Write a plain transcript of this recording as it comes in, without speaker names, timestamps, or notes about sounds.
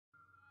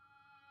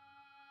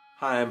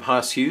Hi, I'm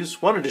Haas Hughes.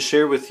 Wanted to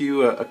share with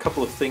you a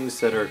couple of things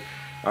that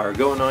are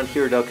going on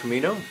here at El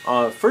Camino.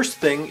 First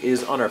thing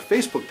is on our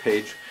Facebook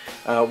page.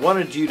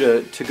 Wanted you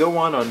to go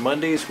on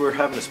Mondays. We're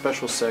having a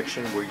special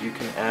section where you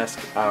can ask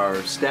our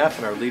staff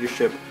and our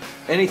leadership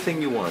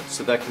anything you want.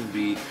 So that can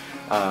be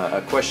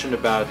a question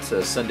about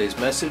Sunday's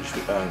message,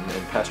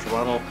 and Pastor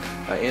Ronald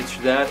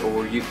answered that,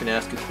 or you can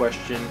ask a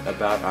question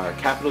about our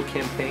capital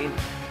campaign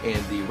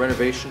and the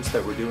renovations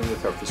that we're doing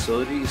with our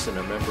facilities, and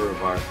a member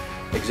of our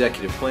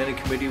executive planning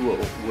committee will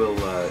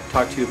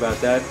talk to you about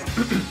that.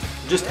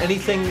 Just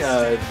anything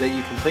that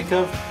you can think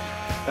of.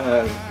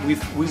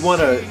 We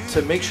want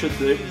to make sure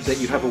that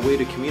you have a way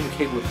to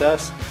communicate with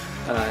us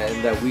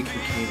and that we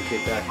can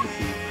communicate back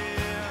with you.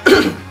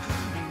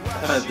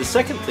 The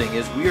second thing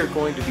is we are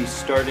going to be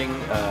starting,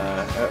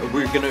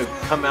 we're going to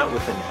come out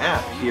with an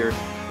app here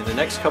in the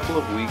next couple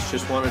of weeks.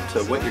 Just wanted to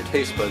whet your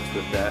taste buds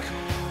with that.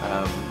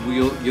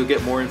 You'll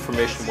get more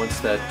information once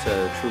that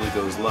truly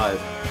goes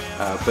live.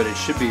 But it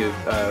should be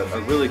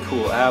a really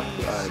cool app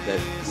that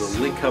will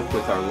link up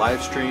with our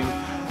live stream.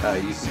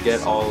 You can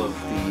get all of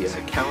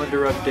the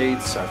calendar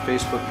updates, our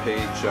Facebook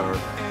page, our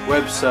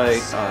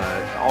website,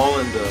 all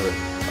in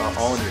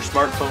your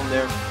smartphone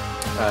there.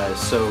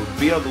 So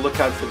be on the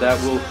lookout for that.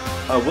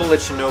 We'll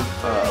let you know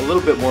a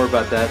little bit more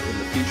about that in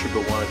the future,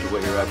 but wanted to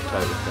whet your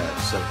appetite with that.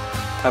 So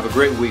have a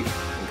great week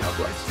and God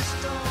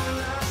bless.